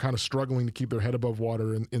they're kind of struggling to keep their head above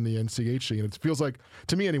water in the NCHC. And it feels like,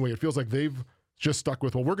 to me anyway, it feels like they've just stuck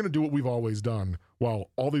with, well, we're going to do what we've always done, while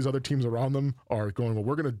all these other teams around them are going, well,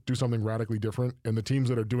 we're going to do something radically different. And the teams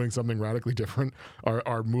that are doing something radically different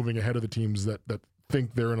are moving ahead of the teams that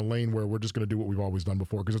think they're in a lane where we're just going to do what we've always done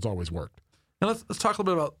before because it's always worked. Now let's talk a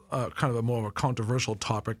little bit about kind of a more of a controversial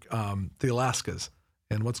topic, the Alaskas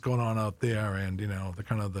and what's going on out there, and the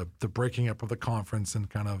kind of the breaking up of the conference and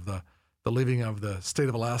kind of the leaving of the state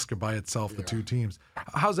of Alaska by itself, the two teams.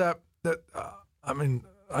 How's that? I mean,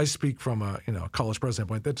 I speak from a college pro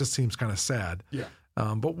standpoint. That just seems kind of sad. Yeah.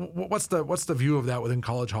 But what's the view of that within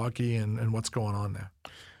college hockey and what's going on there?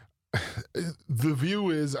 The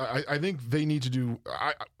view is, I think they need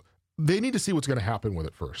to see what's going to happen with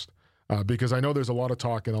it first, because I know there's a lot of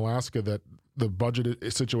talk in Alaska that the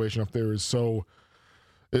budget situation up there is so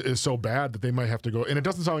bad that they might have to go. And it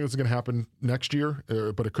doesn't sound like it's going to happen next year,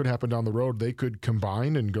 but it could happen down the road. They could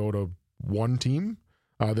combine and go to one team.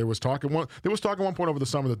 There was talk at one point over the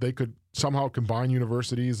summer that they could somehow combine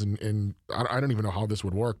universities, and I don't even know how this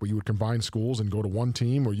would work, but you would combine schools and go to one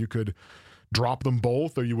team, or you could drop them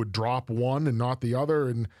both, or you would drop one and not the other.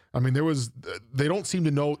 And I mean, they don't seem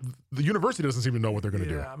to know, the university doesn't seem to know what they're going to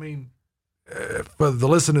do. Yeah, I mean, for the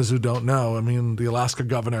listeners who don't know, I mean, the Alaska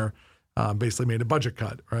governor basically made a budget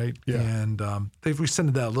cut, right? Yeah. And they've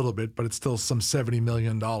rescinded that a little bit, but it's still some $70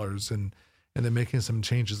 million, and they're making some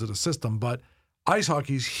changes to the system. But ice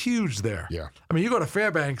hockey is huge there. Yeah. I mean, you go to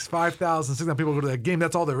Fairbanks, 5,000, 6,000 people go to that game.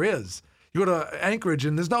 That's all there is. You go to Anchorage,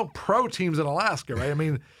 and there's no pro teams in Alaska, right? I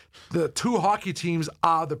mean, the two hockey teams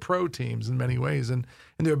are the pro teams in many ways, and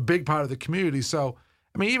they're a big part of the community. So,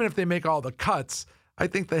 I mean, even if they make all the cuts, I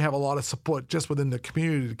think they have a lot of support just within the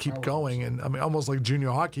community to keep going. And I mean, almost like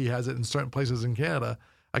junior hockey has it in certain places in Canada.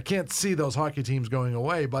 I can't see those hockey teams going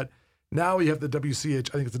away, but now you have the WCH.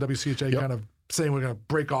 I think it's the WCHA kind of saying we're going to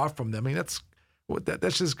break off from them. I mean, that's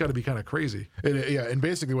just got to be kind of crazy. Yeah, and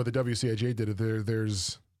basically what the WCHA did,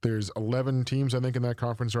 there's 11 teams, I think, in that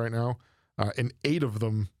conference right now, and 8 of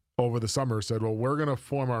them over the summer said, well, we're going to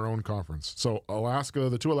form our own conference. So Alaska,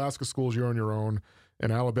 the 2 Alaska schools, you're on your own,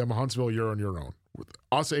 and Alabama, Huntsville, you're on your own.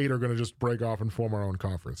 Us 8 are going to just break off and form our own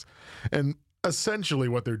conference. And essentially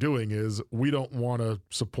what they're doing is, we don't want to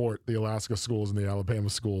support the Alaska schools and the Alabama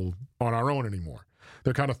school on our own anymore.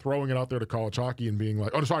 They're kind of throwing it out there to college hockey and being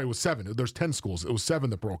like, oh, sorry, it was 7. There's 10 schools. It was 7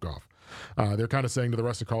 that broke off. They're kind of saying to the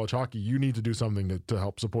rest of college hockey, you need to do something to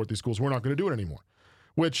help support these schools. We're not going to do it anymore,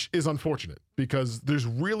 which is unfortunate because there's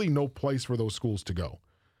really no place for those schools to go.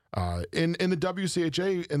 In the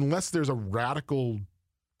WCHA, unless there's a radical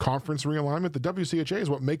conference realignment, the WCHA is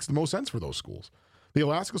what makes the most sense for those schools. The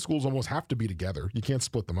Alaska schools almost have to be together. You can't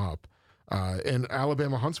split them up. And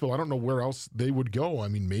Alabama, Huntsville, I don't know where else they would go. I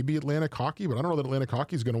mean, maybe Atlantic Hockey, but I don't know that Atlantic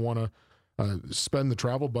Hockey is going to want to spend the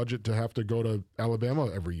travel budget to have to go to Alabama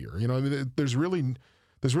every year. You know, I mean, there's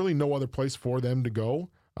really no other place for them to go.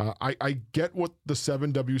 I get what the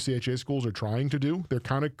 7 WCHA schools are trying to do. They're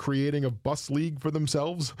kind of creating a bus league for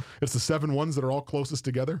themselves. It's the 7 ones that are all closest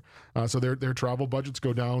together. So their travel budgets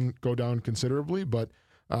go down considerably. But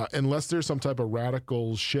unless there's some type of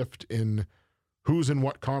radical shift in who's in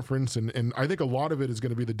what conference, and I think a lot of it is going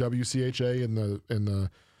to be the WCHA and the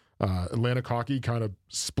Atlantic Hockey kind of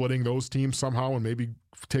splitting those teams somehow, and maybe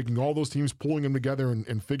taking all those teams, pulling them together,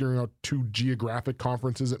 and figuring out 2 geographic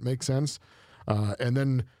conferences that make sense. And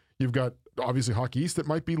then you've got obviously Hockey East that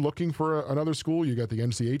might be looking for another school. You got the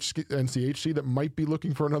NCHC that might be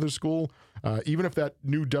looking for another school. Even if that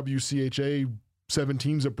new WCHA 7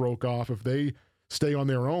 teams that broke off, if they stay on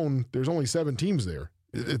their own, there's only 7 teams there.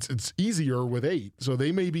 It's easier with 8. So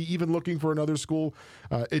they may be even looking for another school.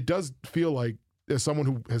 It does feel like, as someone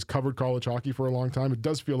who has covered college hockey for a long time, it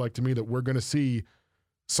does feel like to me that we're going to see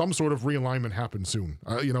some sort of realignment happen soon.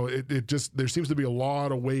 It just, there seems to be a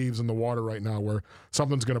lot of waves in the water right now where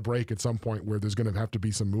something's going to break at some point where there's going to have to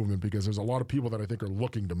be some movement, because there's a lot of people that I think are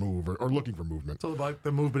looking to move or looking for movement. It's all about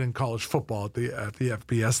the movement in college football at the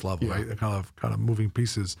FBS level, right? The kind of moving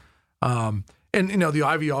pieces. And the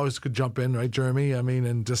Ivy always could jump in, right, Jeremy? I mean,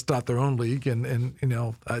 and just start their own league, and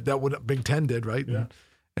that would Big Ten did, right? Yeah.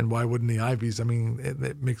 And why wouldn't the Ivies? I mean,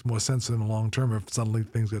 it makes more sense in the long term if suddenly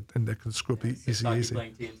things get and they can screw up the ECAC.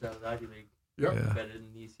 Playing teams out of the Ivy League. Yep. Yeah. Better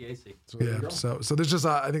than the ECAC. So there's just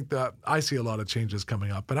I think that I see a lot of changes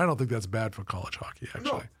coming up, but I don't think that's bad for college hockey.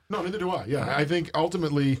 Actually, no, neither do I. Yeah, I think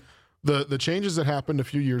ultimately the changes that happened a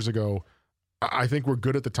few years ago, I think were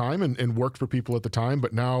good at the time and worked for people at the time.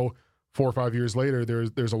 But now, 4 or 5 years later,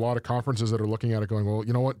 there's a lot of conferences that are looking at it, going, well,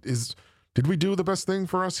 you know what did we do the best thing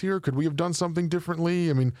for us here? Could we have done something differently?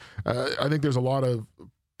 I mean, I think there's a lot of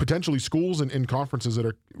potentially schools and conferences that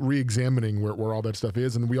are re-examining where all that stuff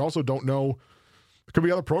is. And we also don't know, there could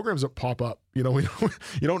be other programs that pop up. You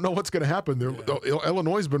don't know what's going to happen.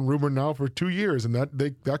 Illinois has been rumored now for 2 years, and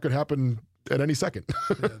that could happen at any second.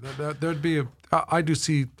 there'd be I do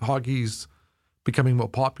see hockey's becoming more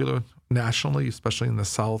popular nationally, especially in the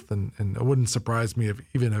South, and it wouldn't surprise me if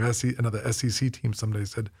even another SEC team someday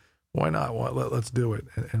said, why not? Let's do it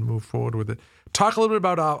and move forward with it. Talk a little bit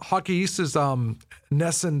about Hockey East's NESN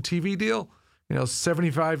TV deal.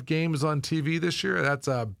 75 games on TV this year. That's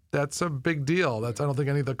a big deal. I don't think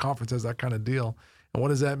any of the conference has that kind of deal. And what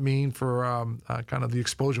does that mean for kind of the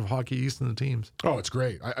exposure of Hockey East and the teams? Oh, it's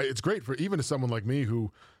great. It's great for even someone like me who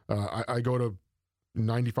I go to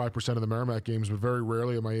 95% of the Merrimack games, but very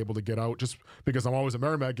rarely am I able to get out, just because I'm always at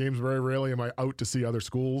Merrimack games. Very rarely am I out to see other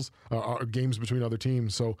schools or games between other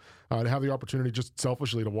teams. So to have the opportunity just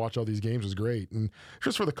selfishly to watch all these games is great. And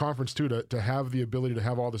just for the conference too, to have the ability to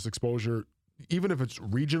have all this exposure, even if it's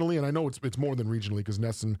regionally, and I know it's more than regionally, because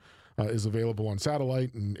NESN is available on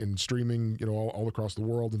satellite and streaming, all across the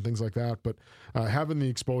world and things like that. But having the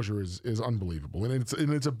exposure is unbelievable, and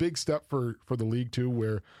it's a big step for the league too,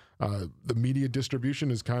 where the media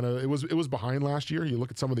distribution is it was behind last year. You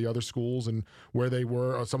look at some of the other schools and where they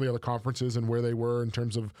were, some of the other conferences and where they were in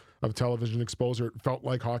terms of television exposure. It felt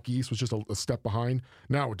like Hockey East was just a step behind.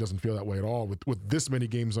 Now it doesn't feel that way at all. With this many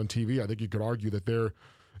games on TV, I think you could argue that they're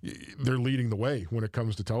leading the way when it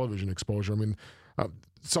comes to television exposure. I mean,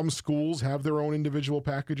 some schools have their own individual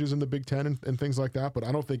packages in the Big Ten and things like that, but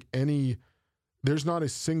I don't think there's not a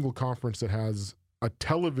single conference that has a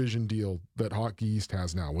television deal that Hockey East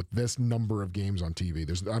has now with this number of games on TV.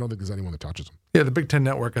 I don't think there's anyone that touches them. Yeah, the Big Ten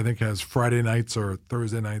Network, I think, has Friday nights or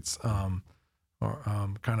Thursday nights, they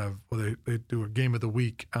do a game of the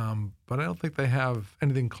week, but I don't think they have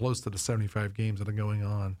anything close to the 75 games that are going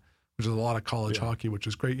on, which is a lot of college hockey, which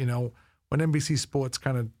is great. When NBC Sports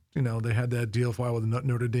they had that deal for a while with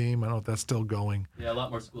Notre Dame. I don't know if that's still going. Yeah, a lot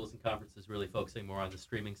more schools and conferences really focusing more on the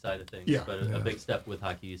streaming side of things. Yeah. But a big step with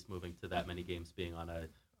Hockey East moving to that many games being on a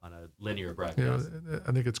linear broadcast.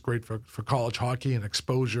 I think it's great for college hockey and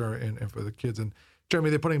exposure and for the kids. And Jeremy,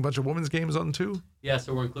 they're putting a bunch of women's games on too? Yeah,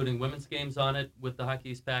 so we're including women's games on it with the Hockey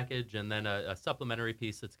East package, and then a supplementary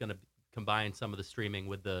piece that's going to combine some of the streaming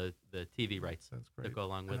with the TV rights that go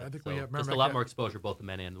along with it. I think we have just a lot more exposure, both the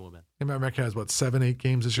men and the women. And Merrimack has, 7-8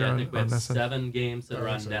 games this year on NESN? I think we have 7 games that are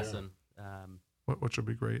on NESN. Which would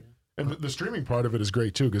be great. And the streaming part of it is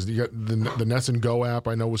great, too, because you got the NESN Go app,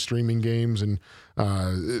 I know, was streaming games, and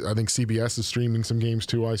I think CBS is streaming some games,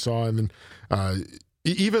 too, I saw. And then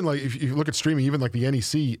even if you look at streaming, even like the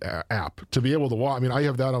NEC app, to be able to watch,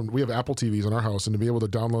 we have Apple TVs in our house, and to be able to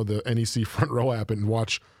download the NEC Front Row app and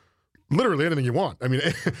watch literally anything you want.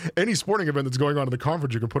 Any sporting event that's going on in the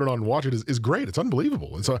conference, you can put it on and watch it is great. It's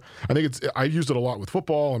unbelievable. And so I think I've used it a lot with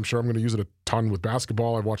football. I'm sure I'm going to use it a ton with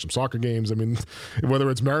basketball. I've watched some soccer games. Whether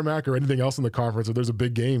it's Merrimack or anything else in the conference, if there's a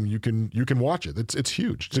big game, you can watch it. It's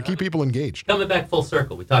huge to keep people engaged. Coming back full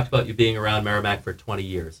circle, we talked about you being around Merrimack for 20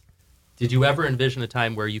 years. Did you ever envision a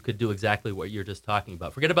time where you could do exactly what you're just talking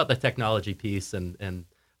about? Forget about the technology piece and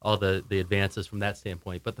all the advances from that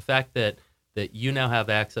standpoint, but the fact that you now have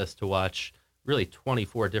access to watch really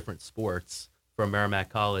 24 different sports from Merrimack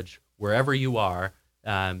College, wherever you are,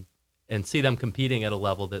 and see them competing at a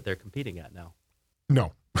level that they're competing at now.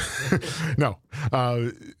 No. No.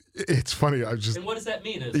 It's funny. And what does that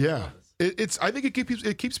mean? I think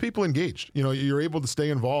it keeps people engaged. You're able to stay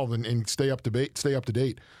involved and stay up to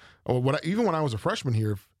date. Even when I was a freshman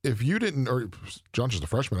here, if you didn't, or John's just a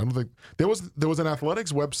freshman, I don't think there was an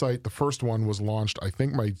athletics website. The first one was launched, I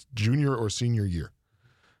think, my junior or senior year.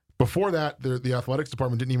 Before that, the athletics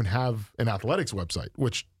department didn't even have an athletics website,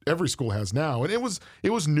 which every school has now. And it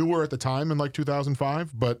was newer at the time in like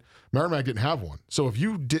 2005, but Merrimack didn't have one. So if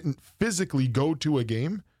you didn't physically go to a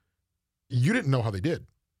game, you didn't know how they did.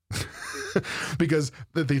 Because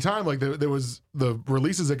at the time, like there was the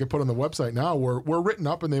releases they could put on the website now were written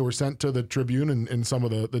up and they were sent to the Tribune and some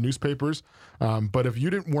of the newspapers. But if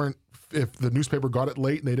if the newspaper got it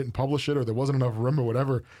late and they didn't publish it or there wasn't enough room or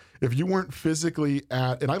whatever, if you weren't physically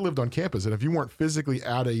and I lived on campus, and if you weren't physically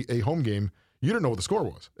at a home game, you didn't know what the score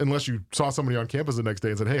was unless you saw somebody on campus the next day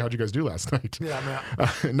and said, "Hey, how'd you guys do last night?" Yeah,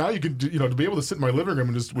 man. Now you can, to be able to sit in my living room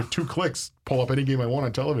and just with 2 clicks pull up any game I want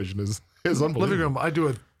on television is unbelievable. Living room, I do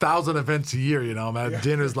 1,000 events a year. I'm at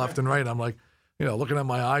dinners left and right. I'm like, looking at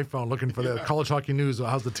my iPhone, looking for the college hockey news.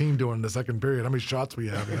 How's the team doing in the second period? How many shots we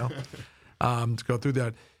have? To go through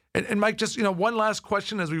that. And Mike, just one last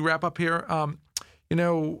question as we wrap up here.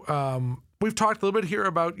 We've talked a little bit here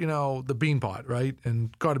about the Beanpot, right?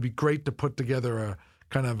 And got to be great to put together a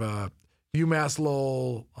kind of a UMass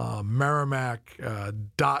Lowell, Merrimack,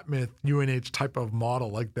 Dartmouth, UNH type of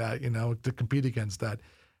model like that, to compete against that.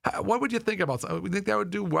 What would you think about? Would you think that would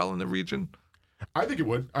do well in the region? I think it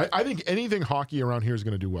would. I think anything hockey around here is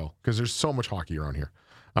going to do well because there's so much hockey around here.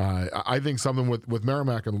 I think something with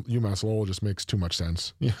Merrimack and UMass Lowell just makes too much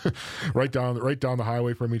sense. right down the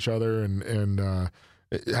highway from each other, and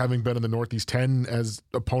having been in the Northeast 10 as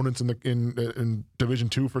opponents in Division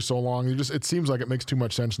II for so long, it seems like it makes too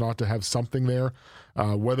much sense not to have something there.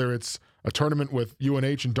 Whether it's a tournament with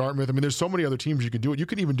UNH and Dartmouth, I mean, there's so many other teams you could do it. You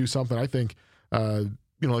could even do something. I think.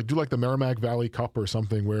 Do the Merrimack Valley Cup or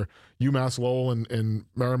something where UMass Lowell and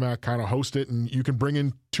Merrimack kind of host it, and you can bring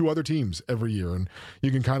in 2 other teams every year, and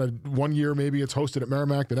you can kind of one year maybe it's hosted at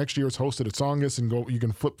Merrimack, the next year it's hosted at Tsongas, and you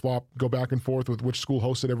can flip flop, go back and forth with which school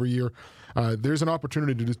hosts it every year. There's an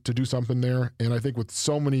opportunity to do something there, and I think with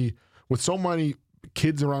so many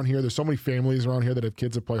kids around here, there's so many families around here that have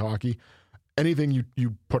kids that play hockey. Anything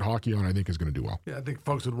you put hockey on, I think is going to do well. Yeah, I think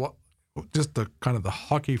folks would just the kind of the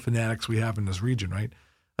hockey fanatics we have in this region, right?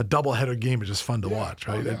 A doubleheader game is just fun to watch,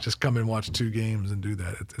 right? Oh, yeah. Just come and watch 2 games and do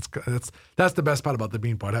that. That's the best part about the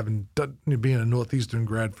Beanpot. Being a Northeastern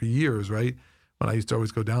grad for years, right? When I used to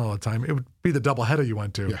always go down all the time, it would be the doubleheader you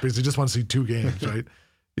went to because you just want to see 2 games, right?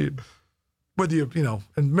 And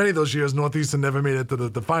many of those years, Northeastern never made it to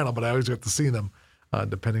the final, but I always got to see them.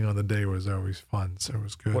 Depending on the day, was always fun, so it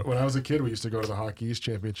was good. When I was a kid, we used to go to the Hockey East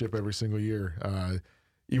Championship every single year,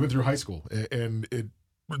 even through high school, and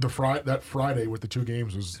that Friday with the 2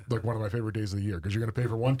 games was like one of my favorite days of the year because you're going to pay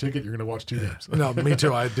for 1 ticket, you're going to watch 2 games. No, me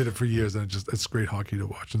too. I did it for years, and it's great hockey to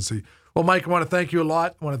watch and see. Well, Mike, I want to thank you a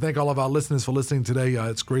lot. I want to thank all of our listeners for listening today.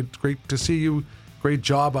 It's great to see you. Great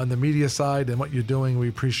job on the media side and what you're doing. We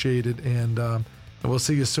appreciate it, and we'll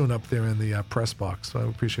see you soon up there in the press box. So I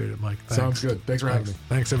appreciate it, Mike. Thanks. Sounds good. Thanks for having me.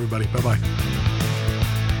 Thanks, everybody. Bye-bye.